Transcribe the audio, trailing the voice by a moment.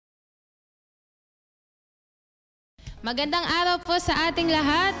Magandang araw po sa ating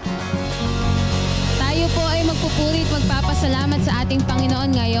lahat. Tayo po ay magpupuri at magpapasalamat sa ating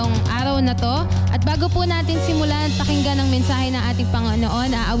Panginoon ngayong araw na to. At bago po natin simulan at pakinggan ang mensahe ng ating Panginoon,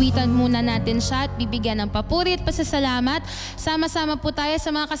 aawitan muna natin siya at bibigyan ng papuri at pasasalamat. Sama-sama po tayo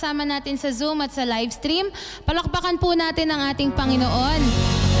sa mga kasama natin sa Zoom at sa live stream. Palakpakan po natin ang ating Panginoon.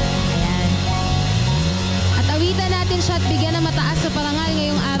 Ayan. At awitan natin siya at bigyan ng mataas sa parangal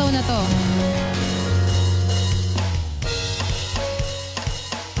ngayong araw na to.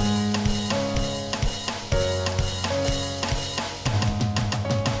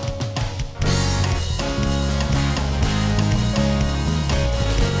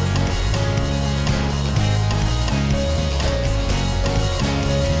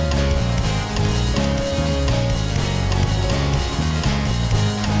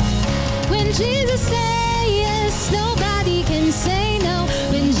 Jesus say yes, nobody can say no.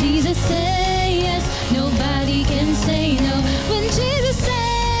 When Jesus say yes, nobody can say no. When Jesus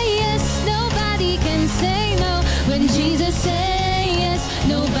say yes, nobody can say no. When Jesus say yes,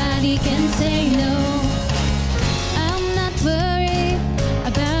 nobody can say no. I'm not worried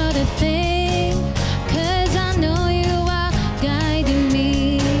about a thing, 'cause I know you are guiding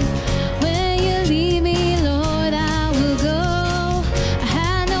me. When you lead me, Lord, I will go. I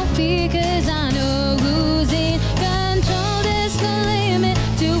have no fear, 'cause I know who's in control. There's no limit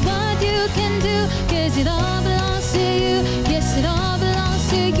to what you can do, 'cause it all belongs to you. Yes, it all belongs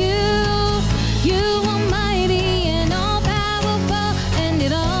to you. You are mighty and all powerful, and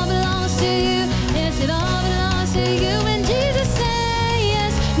it all belongs to you. Yes, it all belongs to you. When Jesus say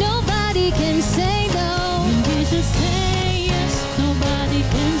yes, nobody can say no. When Jesus say yes, nobody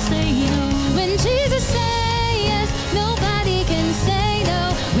can say no. When Jesus say yes, nobody can say no.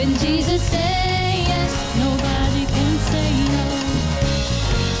 When Jesus say yes, nobody can say no.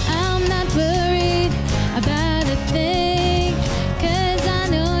 I'm not worried about a thing, 'cause I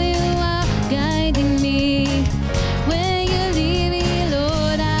know you are guiding me. When you lead me,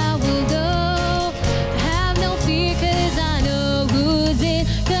 Lord, I will go. I have no fear, 'cause I know who's in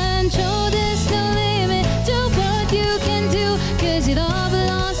control. There's no limit to what you can do, 'cause it all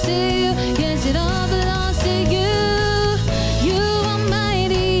belongs to you. Yes, it all belongs to you. You are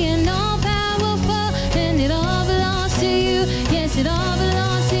mighty and all powerful, and it all belongs to you. Yes, it all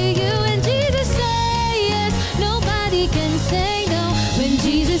belongs to you. When Jesus say yes, nobody can say no. When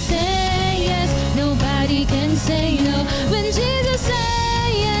Jesus say yes, nobody can say no. When Jesus say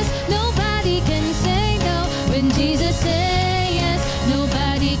yes, nobody can say no. When Jesus say yes,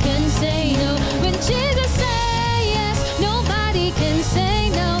 nobody can say no. When Jesus say yes, nobody can say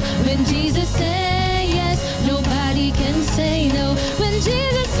no. When Jesus say yes, nobody can say no. When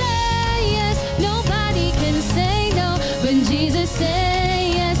Jesus say yes, nobody can say no. When Jesus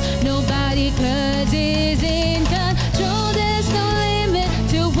say yes, nobody, 'cause He's in control. There's no limit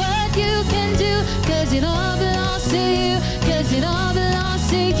to what you can do, 'cause it all belongs to you. 'Cause it all belongs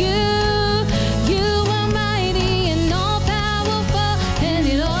to you. You are mighty and all powerful, and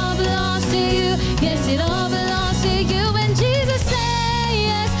it all belongs to you. Yes, it all belongs to you. When Jesus say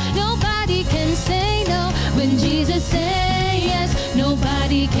yes, nobody can say no. When Jesus say yes,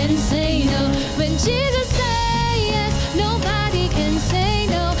 nobody can say no. When Jesus say yes, nobody can say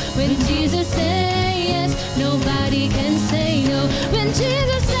no. When Jesus say yes, nobody can say no. When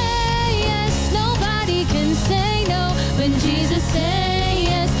Jesus say yes, nobody can say no. When Jesus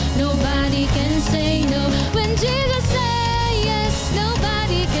say yes, nobody can say no. When Jesus say yes,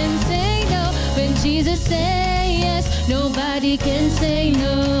 nobody can say no. When Jesus say yes, nobody can say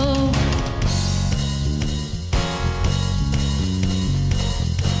no.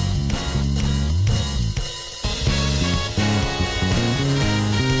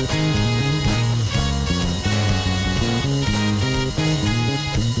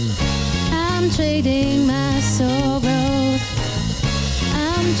 I'm trading my sorrows,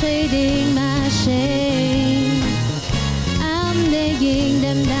 I'm trading my shame, I'm laying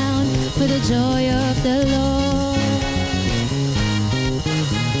them down for the joy of the Lord.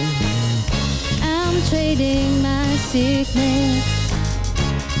 I'm trading my sickness,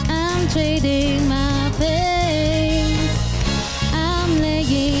 I'm trading my pain, I'm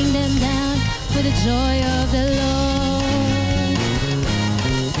laying them down for the joy of the Lord.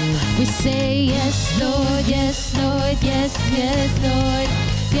 We say yes, Lord, yes, Lord, yes, yes, Lord.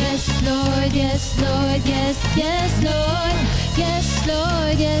 Yes, Lord, yes, Lord, yes, yes, Lord. Yes,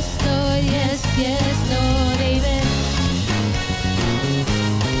 Lord, yes, Lord, yes, yes, Lord. Amen.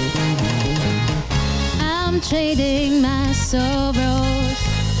 I'm trading my sorrows,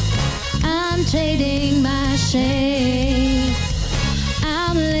 I'm trading my shame,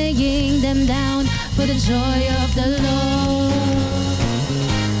 I'm laying them down for the joy of the Lord.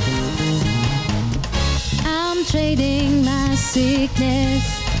 I'm trading my sickness,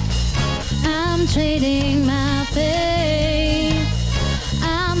 I'm trading my pain,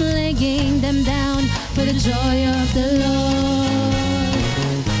 I'm laying them down for the joy of the Lord.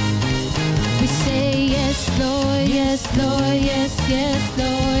 We say yes, Lord, yes, Lord, yes, yes,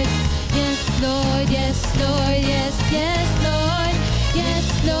 Lord, yes, Lord, yes, Lord, yes, yes, Lord, yes,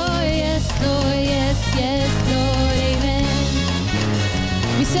 Lord, yes, Lord, yes, yes, Lord, amen.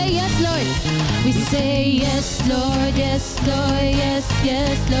 We say yes, Lord. We say yes, Lord, yes, Lord, yes,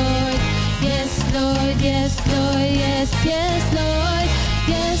 yes, Lord, yes, Lord, yes, Lord, yes, yes, Lord,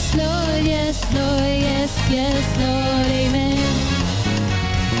 yes, Lord, yes, Lord, yes, yes, Lord, amen.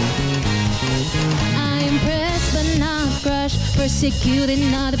 I am pressed but not crushed, persecuted,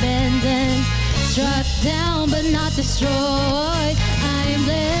 not abandoned, struck down but not destroyed. I am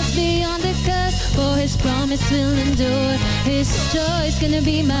blessed beyond the curse, for His promise will endure. His joy is gonna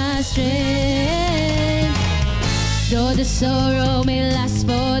be my strength. Though the sorrow may last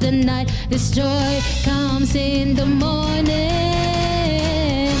for the night, His joy comes in the morning.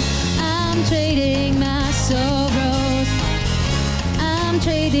 I'm trading my sorrows, I'm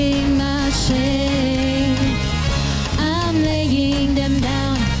trading my shame, I'm laying them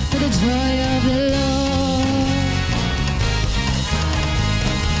down for the joy of the Lord.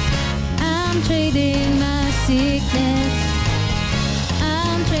 I'm trading my sickness,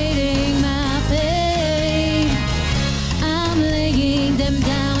 I'm trading my pain, I'm laying them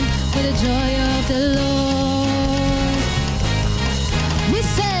down for the joy of the Lord. We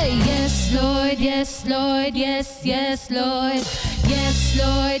say yes, Lord, yes, Lord, yes, yes, Lord, yes,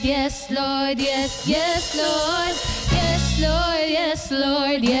 Lord, yes, Lord, yes, yes, Lord, yes, Lord, yes,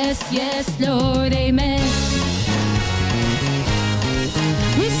 Lord, yes, yes, Lord, amen.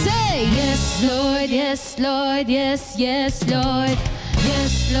 We say yes, Lord, yes, Lord, yes, yes, Lord,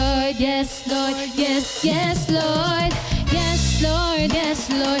 yes, Lord, yes, Lord, yes, yes, Lord, yes, Lord, yes,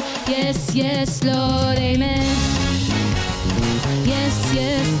 Lord, yes, yes, Lord, amen. Yes,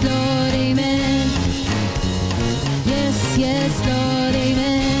 yes, Lord, amen. Yes, yes, Lord,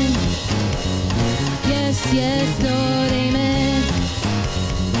 amen. Yes, yes, Lord, amen.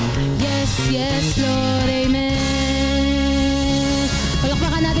 Yes, yes, Lord, amen.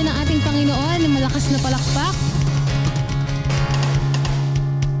 Palakpakan natin ang ating Panginoon ng malakas na palakpak.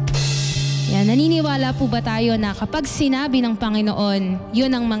 Yan, naniniwala po ba tayo na kapag sinabi ng Panginoon,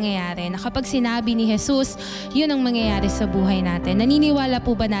 yun ang mangyayari? Na kapag sinabi ni Jesus, yun ang mangyayari sa buhay natin? Naniniwala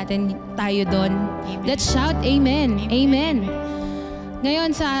po ba natin tayo doon? Let's shout amen. Amen.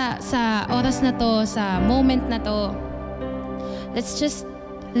 Ngayon sa oras na to, sa moment na to, let's just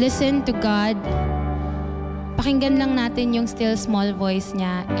listen to God. Pakinggan lang natin yung still small voice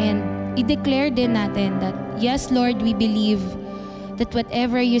niya and i-declare din natin that, yes Lord, we believe that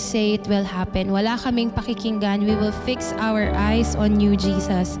whatever you say, it will happen. Wala kaming pakikinggan. We will fix our eyes on you,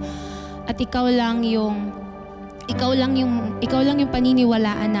 Jesus. At ikaw lang yung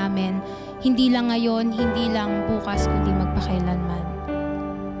paniniwalaan namin. Hindi lang ngayon, hindi lang bukas, kundi magpakailanman.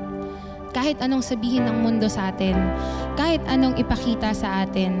 Kahit anong sabihin ng mundo sa atin, kahit anong ipakita sa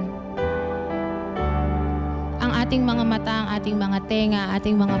atin, ang ating mga mata, ang ating mga tenga,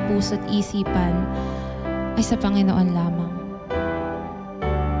 ating mga puso't isipan ay sa Panginoon lamang.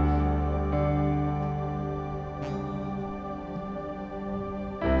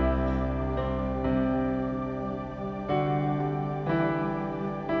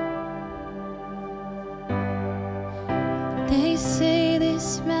 They say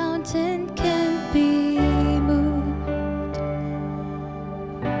this mountain can't be moved.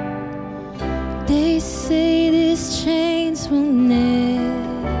 They say these chains will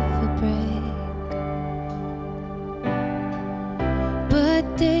never break. But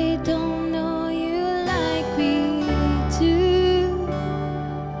they don't know you like we do.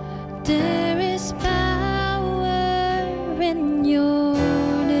 There is power in your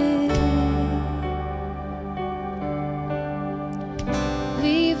name.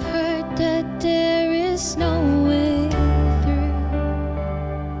 We've heard that there is no way through.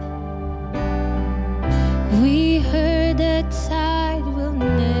 We heard that tide will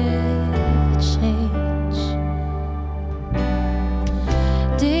never change.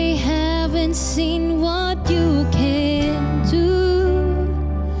 They haven't seen what you can do.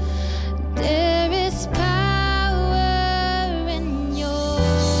 There is power in your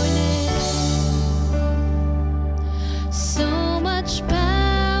name. So much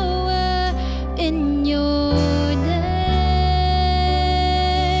power in your name.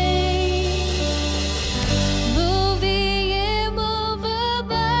 Move the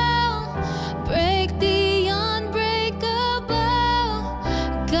immovable, break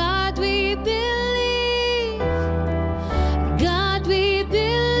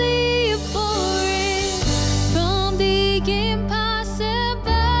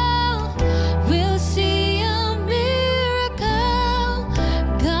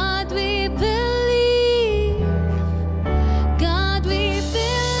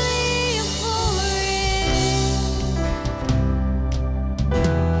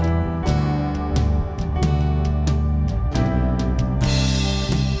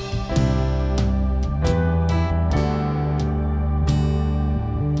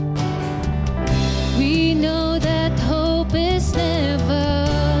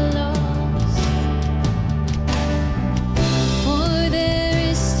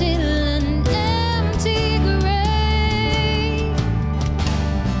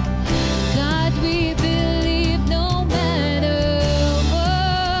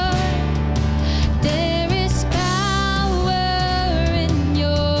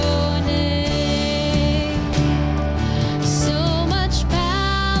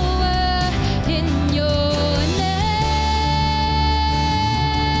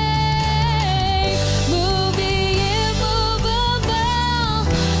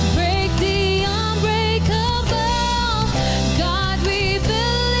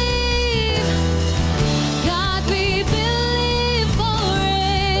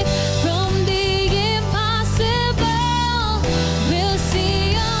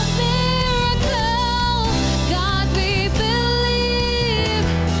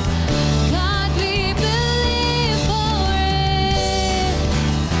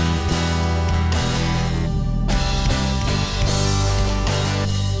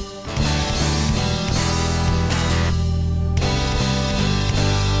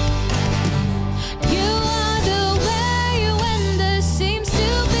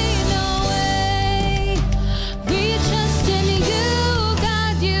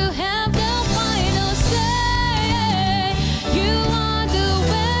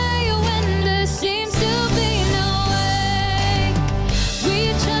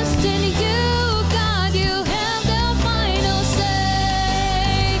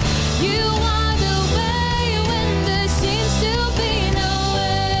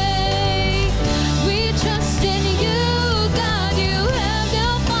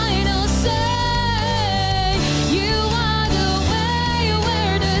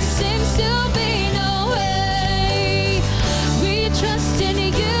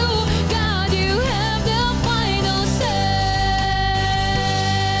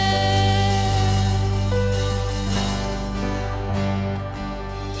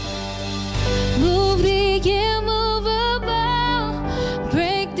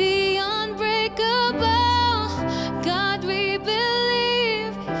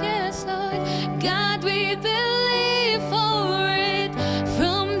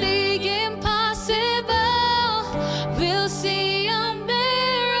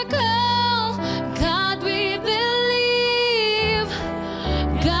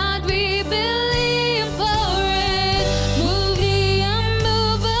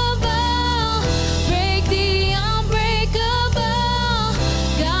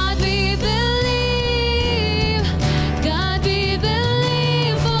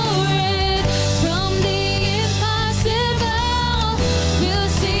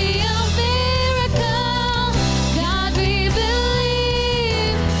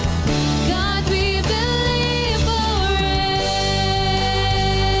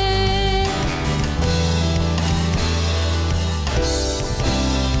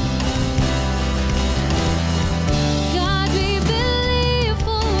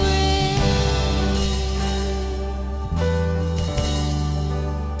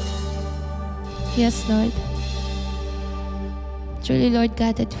Yes, Lord. Truly, Lord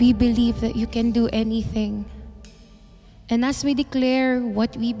God, that we believe that you can do anything. And as we declare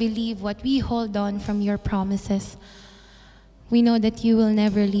what we believe, what we hold on from your promises, we know that you will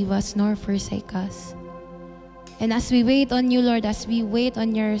never leave us nor forsake us. And as we wait on you, Lord, as we wait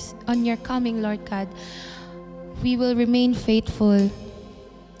on your coming, Lord God, we will remain faithful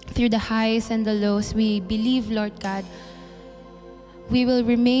through the highs and the lows. We believe, Lord God, we will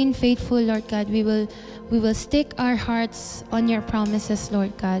remain faithful, Lord God. We will stick our hearts on your promises,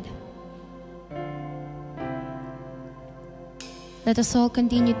 Lord God. Let us all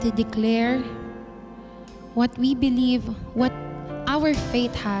continue to declare what we believe, what our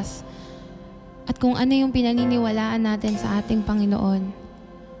faith has, at kung ano yung pinaniniwalaan natin sa ating Panginoon.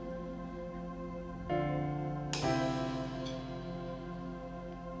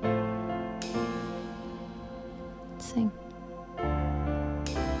 Sing.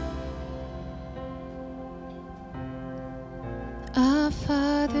 Our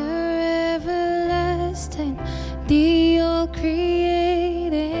Father everlasting, the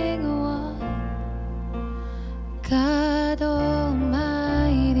all-creating one, God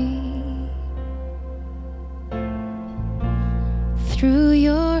Almighty, through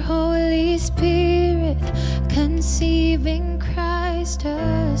your Holy Spirit, conceiving Christ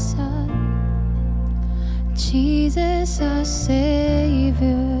our Son, Jesus our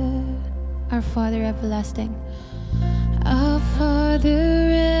Savior, our Father everlasting. Our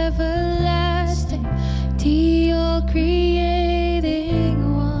Father everlasting, the all-creating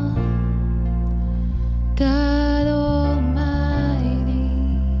one, God Almighty,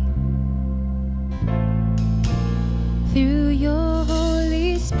 through your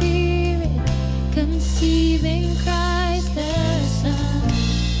Holy Spirit, conceiving Christ the Son,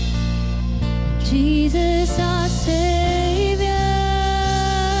 Jesus our Savior.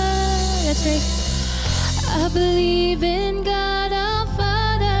 That's right. I believe in God our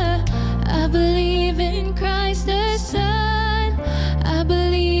Father, I believe in Christ the Son, I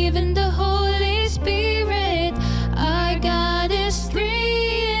believe in the Holy Spirit, our God is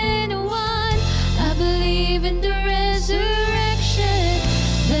three in one. I believe in the resurrection,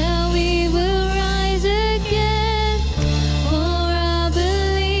 that we will rise again, for I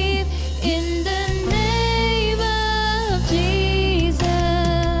believe in the name of Jesus.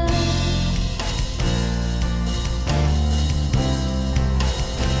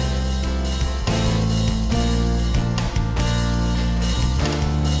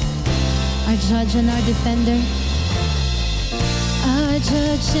 Our judge and our defender, our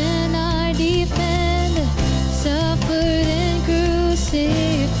judge and our defender, suffered and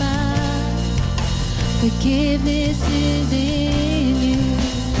crucified. Forgiveness is in you.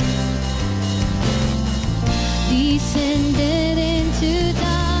 Descended into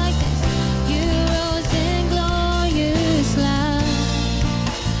darkness, you rose in glorious light,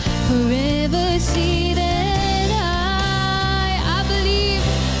 forever seated.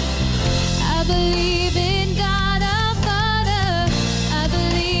 I believe in God our Father, I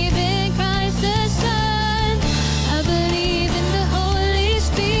believe in Christ the Son, I believe in the Holy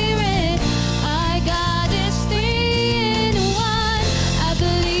Spirit, our God is three in one. I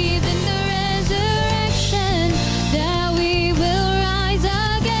believe in the resurrection, that we will rise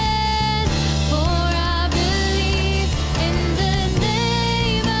again, for I believe in the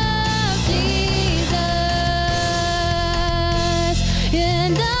name of Jesus.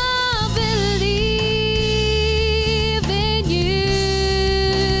 And I believe in you.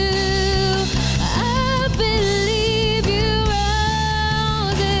 I believe you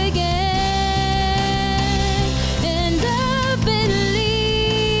rose again. And I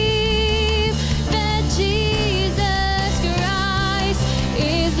believe that Jesus Christ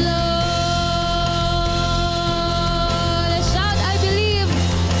is Lord. Let's shout, I believe.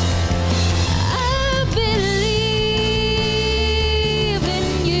 I believe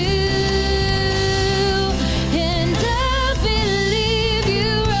in you, and I believe you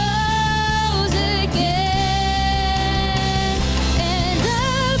rose again, and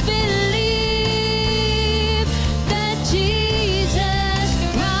I believe that Jesus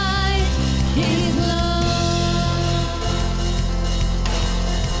Christ is Lord.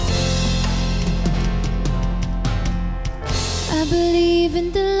 I believe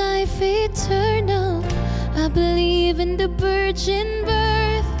in the life eternal, I believe in the virgin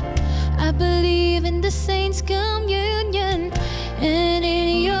birth, I believe in the saints' communion, and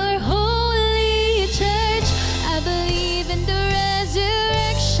in your holy church. I believe in the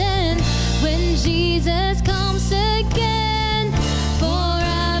resurrection, when Jesus comes again, for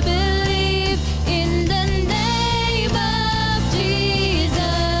I believe in the name of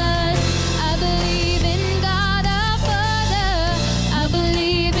Jesus. I believe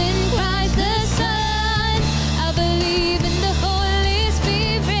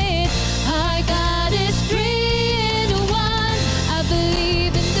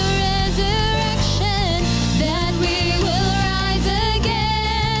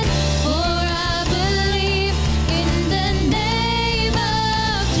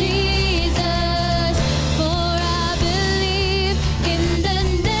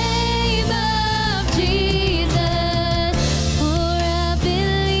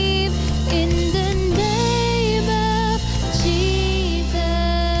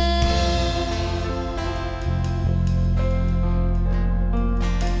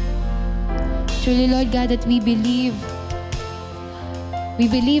Truly, Lord God, that we believe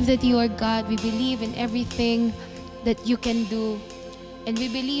that you are God. We believe in everything that you can do. And we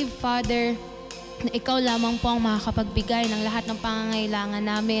believe, Father, na ikaw lamang po ang makakapagbigay ng lahat ng pangangailangan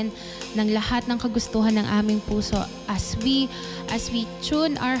namin, ng lahat ng kagustuhan ng aming puso as we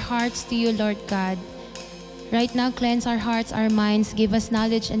tune our hearts to you, Lord God. Right now, cleanse our hearts, our minds, give us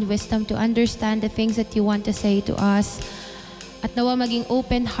knowledge and wisdom to understand the things that you want to say to us. At nawa maging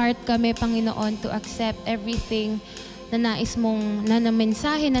open heart kami, Panginoon, to accept everything na nais mong, na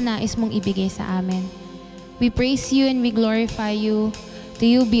mensahe na nais mong ibigay sa amin. We praise you and we glorify you. To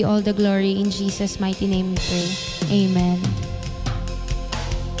you be all the glory. In Jesus' mighty name we pray. Amen.